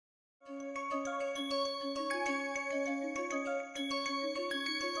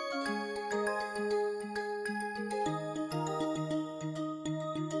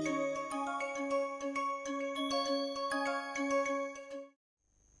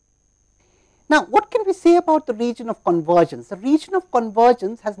Now, what can we say about the region of convergence? The region of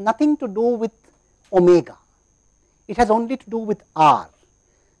convergence has nothing to do with omega, it has only to do with r.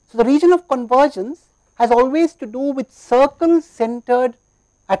 So, the region of convergence has always to do with circles centered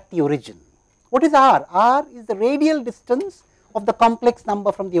at the origin. What is r? R is the radial distance of the complex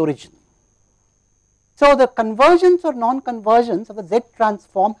number from the origin. So, the convergence or non-convergence of the Z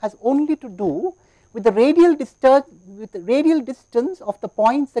transform has only to do with the radial distance of the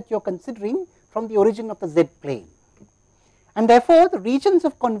points that you are considering from the origin of the Z plane. And therefore, the regions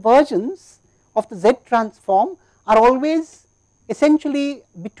of convergence of the Z transform are always essentially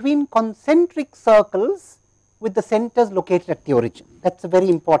between concentric circles with the centers located at the origin. That is a very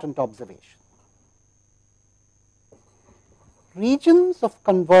important observation. Regions of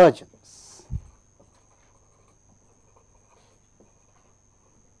convergence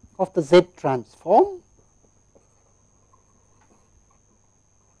of the Z transform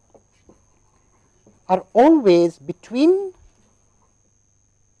are always between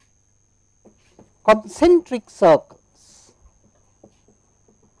concentric circles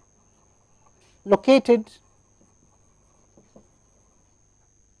located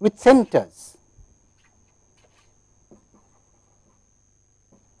with centers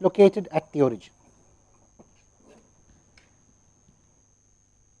located at the origin.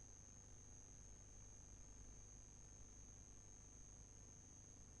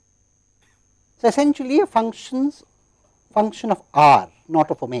 So, essentially a function of r,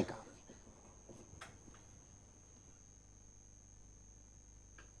 not of omega.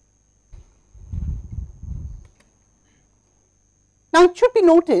 Now, it should be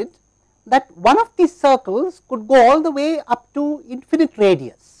noted that one of these circles could go all the way up to infinite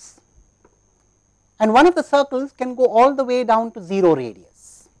radius, and one of the circles can go all the way down to 0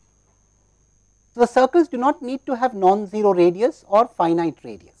 radius. So, the circles do not need to have non-zero radius or finite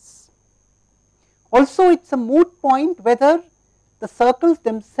radius. Also, it is a moot point whether the circles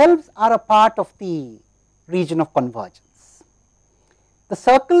themselves are a part of the region of convergence. The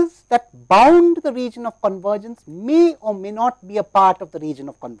circles that bound the region of convergence may or may not be a part of the region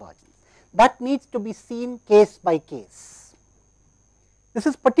of convergence. That needs to be seen case by case. This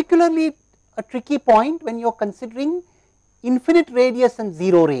is particularly a tricky point when you are considering infinite radius and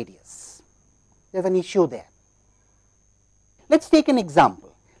 0 radius. There is an issue there. Let us take an example.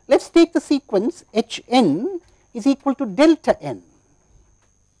 Let us take the sequence h n is equal to delta n.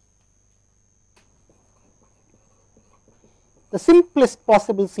 The simplest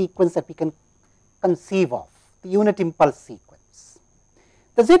possible sequence that we can conceive of, the unit impulse sequence.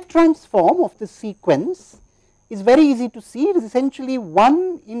 The Z transform of this sequence is very easy to see. It is essentially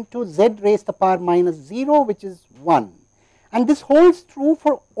 1 into z raised to the power minus 0, which is 1, and this holds true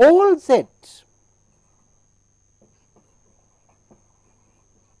for all z.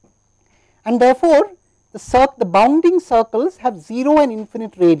 And therefore, the bounding circles have 0 and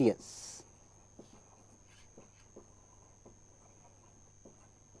infinite radius.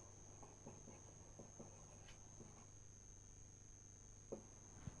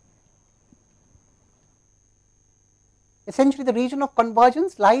 Essentially, the region of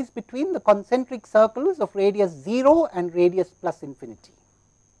convergence lies between the concentric circles of radius 0 and radius plus infinity.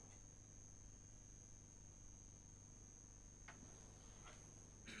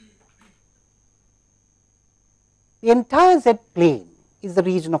 The entire Z plane is the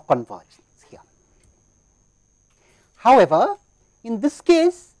region of convergence here. However, in this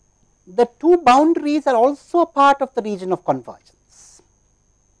case, the two boundaries are also a part of the region of convergence.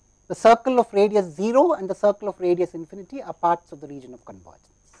 The circle of radius 0 and the circle of radius infinity are parts of the region of convergence.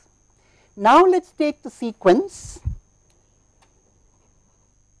 Now, let us take the sequence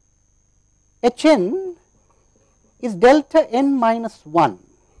h n is delta n minus 1.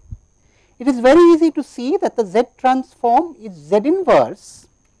 It is very easy to see that the Z transform is Z inverse,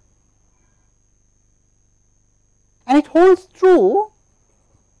 and it holds true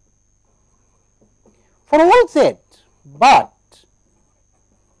for all Z, but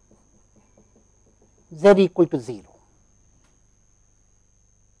Z equal to 0.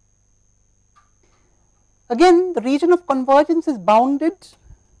 Again, the region of convergence is bounded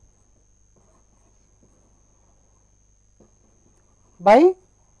by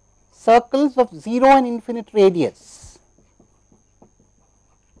circles of 0 and infinite radius.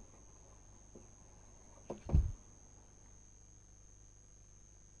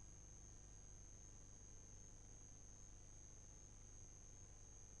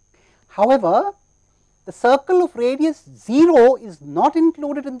 However, the circle of radius 0 is not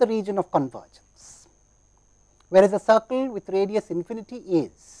included in the region of convergence, whereas the circle with radius infinity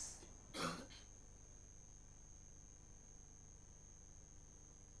is.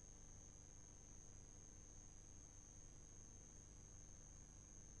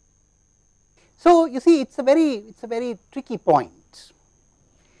 So, you see it is a very tricky point.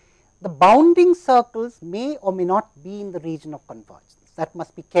 The bounding circles may or may not be in the region of convergence, that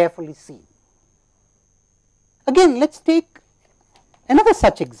must be carefully seen. Again, let us take another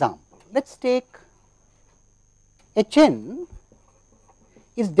such example. Let us take Hn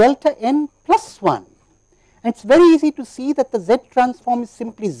is delta n plus 1, and it is very easy to see that the Z transform is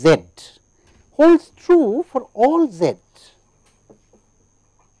simply Z, holds true for all Z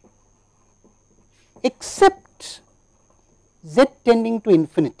except Z tending to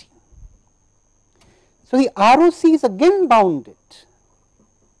infinity. So, the ROC is again bounded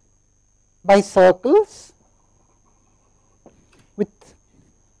by circles with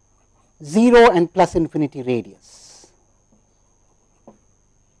 0 and plus infinity radius.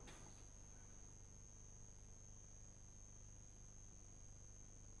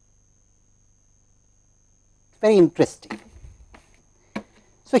 Very interesting.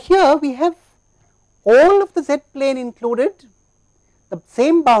 So, here we have all of the Z plane included, the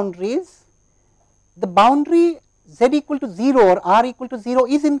same boundaries, the boundary Z equal to 0 or R equal to 0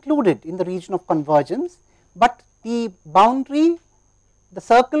 is included in the region of convergence, but the boundary, the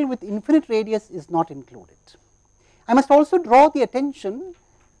circle with infinite radius is not included. I must also draw the attention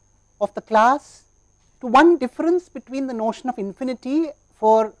of the class to one difference between the notion of infinity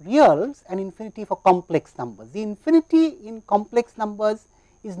for reals and infinity for complex numbers. The infinity in complex numbers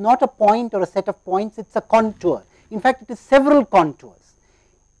is not a point or a set of points, it is a contour. In fact, it is several contours.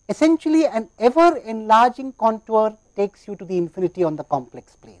 Essentially, an ever enlarging contour takes you to the infinity on the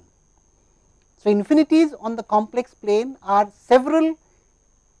complex plane. So, infinities on the complex plane are several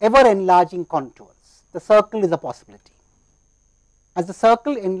ever enlarging contours. The circle is a possibility. As the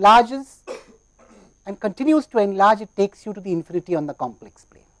circle enlarges and continues to enlarge, it takes you to the infinity on the complex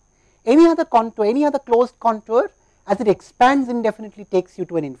plane. Any other contour, any other closed contour, as it expands indefinitely, takes you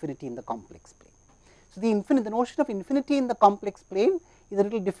to an infinity in the complex plane. So, the notion of infinity in the complex plane is a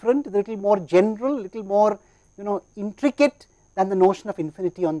little different, a little more general, little more intricate than the notion of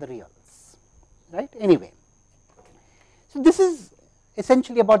infinity on the reals, right. Anyway, so this is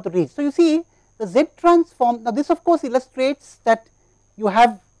essentially about the region. So, you see the Z transform, now this of course illustrates that you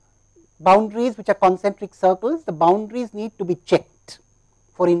have boundaries which are concentric circles, the boundaries need to be checked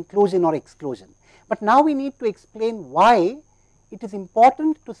for inclusion or exclusion. But now we need to explain why it is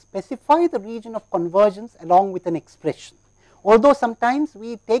important to specify the region of convergence along with an expression. Although sometimes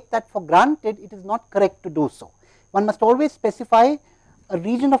we take that for granted, it is not correct to do so. One must always specify a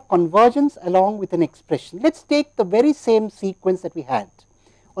region of convergence along with an expression. Let us take the very same sequence that we had,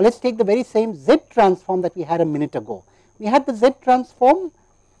 or let us take the very same Z transform that we had a minute ago. We had the Z transform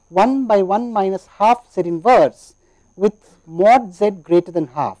 1 by 1 minus half Z inverse with mod Z greater than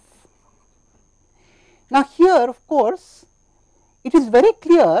half. Now, here of course, it is very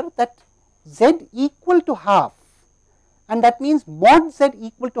clear that Z equal to half, and that means mod Z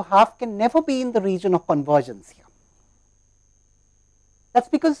equal to half can never be in the region of convergence here. That is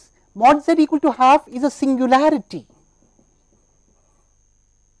because mod Z equal to half is a singularity,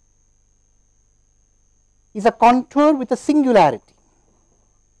 is a contour with a singularity.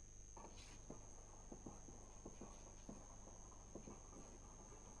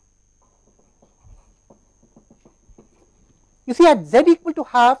 You see, at Z equal to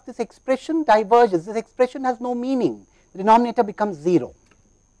half, this expression diverges, this expression has no meaning, the denominator becomes 0.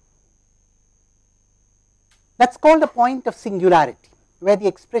 That is called a point of singularity, where the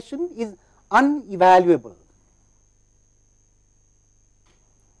expression is unevaluable.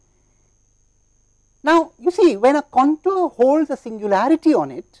 Now, you see, when a contour holds a singularity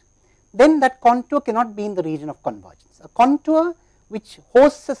on it, then that contour cannot be in the region of convergence. A contour which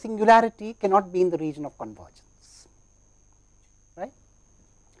hosts a singularity cannot be in the region of convergence, right.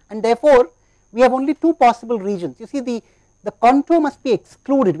 And therefore, we have only two possible regions. You see, the contour must be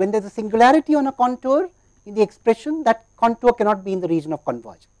excluded. When there is a singularity on a contour in the expression, that contour cannot be in the region of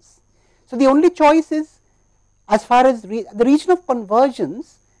convergence. So, the only choice is, as far as the region of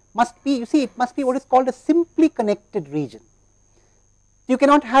convergence must be, you see, it must be what is called a simply connected region. You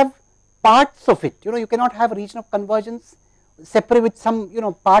cannot have parts of it, you cannot have a region of convergence separate with some,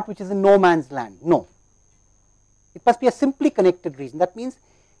 part which is in no man's land. No, it must be a simply connected region. That means,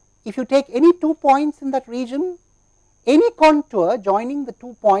 if you take any 2 points in that region, any contour joining the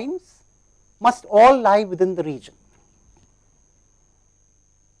 2 points must all lie within the region.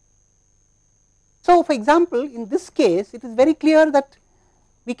 So, for example, in this case, it is very clear that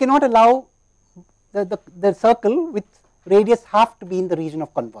we cannot allow the circle with radius half to be in the region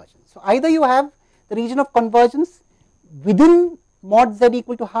of convergence. So, either you have the region of convergence within mod Z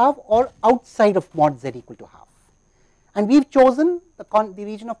equal to half or outside of mod Z equal to half. and we have chosen the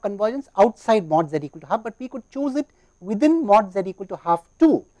region of convergence outside mod z equal to half, but we could choose it within mod z equal to half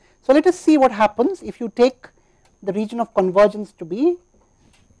too. So, let us see what happens if you take the region of convergence to be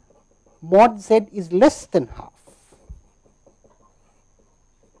mod z is less than half.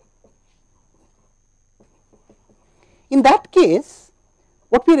 In that case,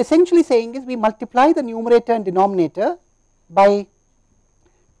 what we are essentially saying is we multiply the numerator and denominator by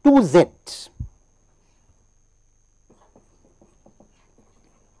 2z.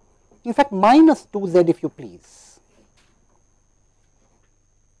 In fact, minus 2z if you please.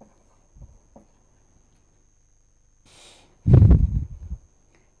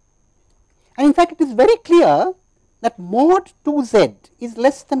 And in fact, it is very clear that mod 2z is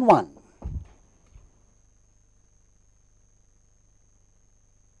less than 1.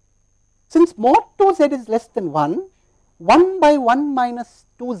 Since mod 2z is less than 1, 1 by 1 minus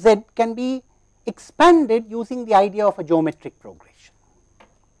 2z can be expanded using the idea of a geometric progression.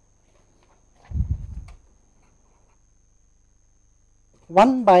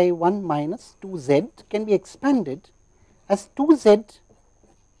 1 by 1 minus 2z can be expanded as 2z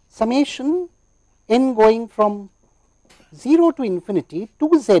summation n going from 0 to infinity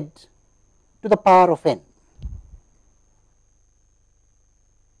 2z to the power of n,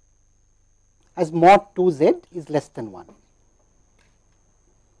 as mod 2z is less than 1,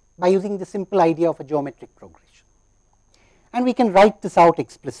 by using the simple idea of a geometric progression. And we can write this out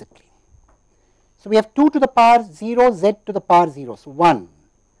explicitly. So, we have 2 to the power 0 z to the power 0. So, 1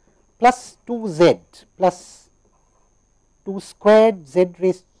 plus 2z plus 2 squared z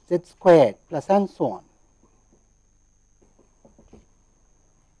raised to z squared plus and so on.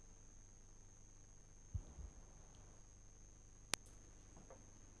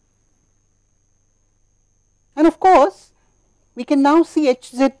 And of course, we can now see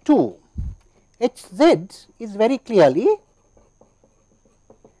hz too. Hz is very clearly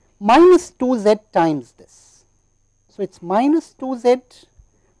minus 2z times this. So, it is minus 2z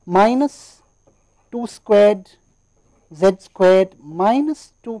minus 2 squared z squared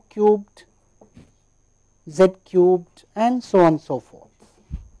minus 2 cubed z cubed and so on and so forth.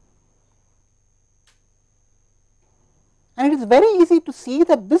 And it is very easy to see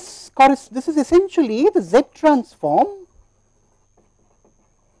that this is essentially the z transform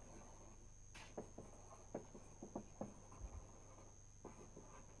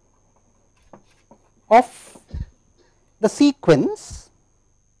of the sequence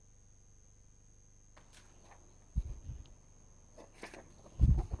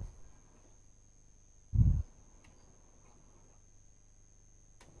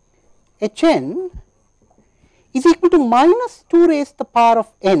Hn is equal to minus 2 raised to the power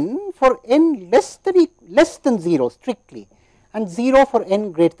of n for n less than 0 strictly, and 0 for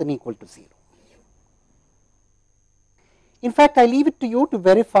n greater than or equal to 0. In fact, I leave it to you to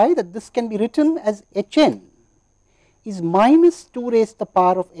verify that this can be written as Hn is minus 2 raised to the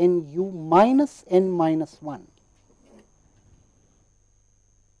power of n u minus n minus 1.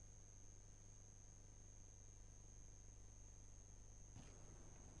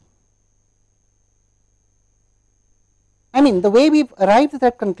 I mean, the way we have arrived at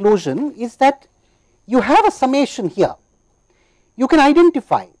that conclusion is that you have a summation here. You can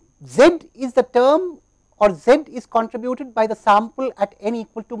identify z is the term, or z is contributed by the sample at n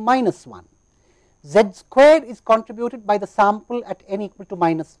equal to minus 1. Z squared is contributed by the sample at n equal to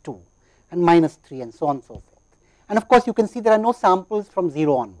minus 2 and minus 3 and so on and so forth. And of course, you can see there are no samples from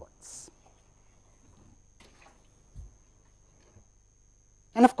 0 onwards.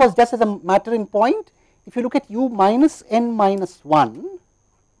 And of course, just as a matter in point, if you look at u minus n minus 1,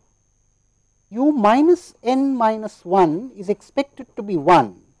 u minus n minus 1 is expected to be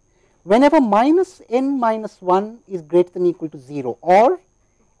 1 whenever minus n minus 1 is greater than or equal to 0, or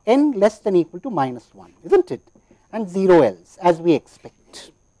n less than or equal to minus 1, isn't it? And 0 else, as we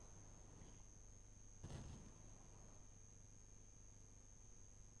expect.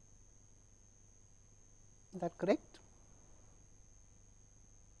 Is that correct?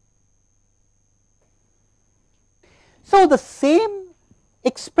 So, the same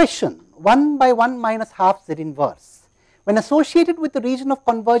expression 1 by 1 minus half z inverse, when associated with the region of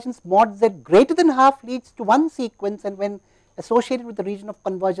convergence mod z greater than half leads to one sequence, and when associated with the region of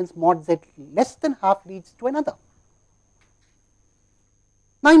convergence mod z less than half leads to another.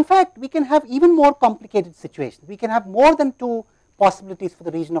 Now, in fact, we can have even more complicated situations. We can have more than 2 possibilities for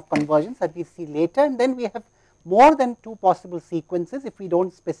the region of convergence that we see later, and then we have more than 2 possible sequences if we do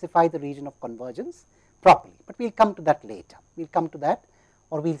not specify the region of convergence properly, but we will come to that later. We will come to that,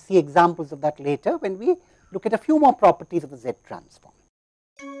 or we will see examples of that later when we look at a few more properties of the Z transform.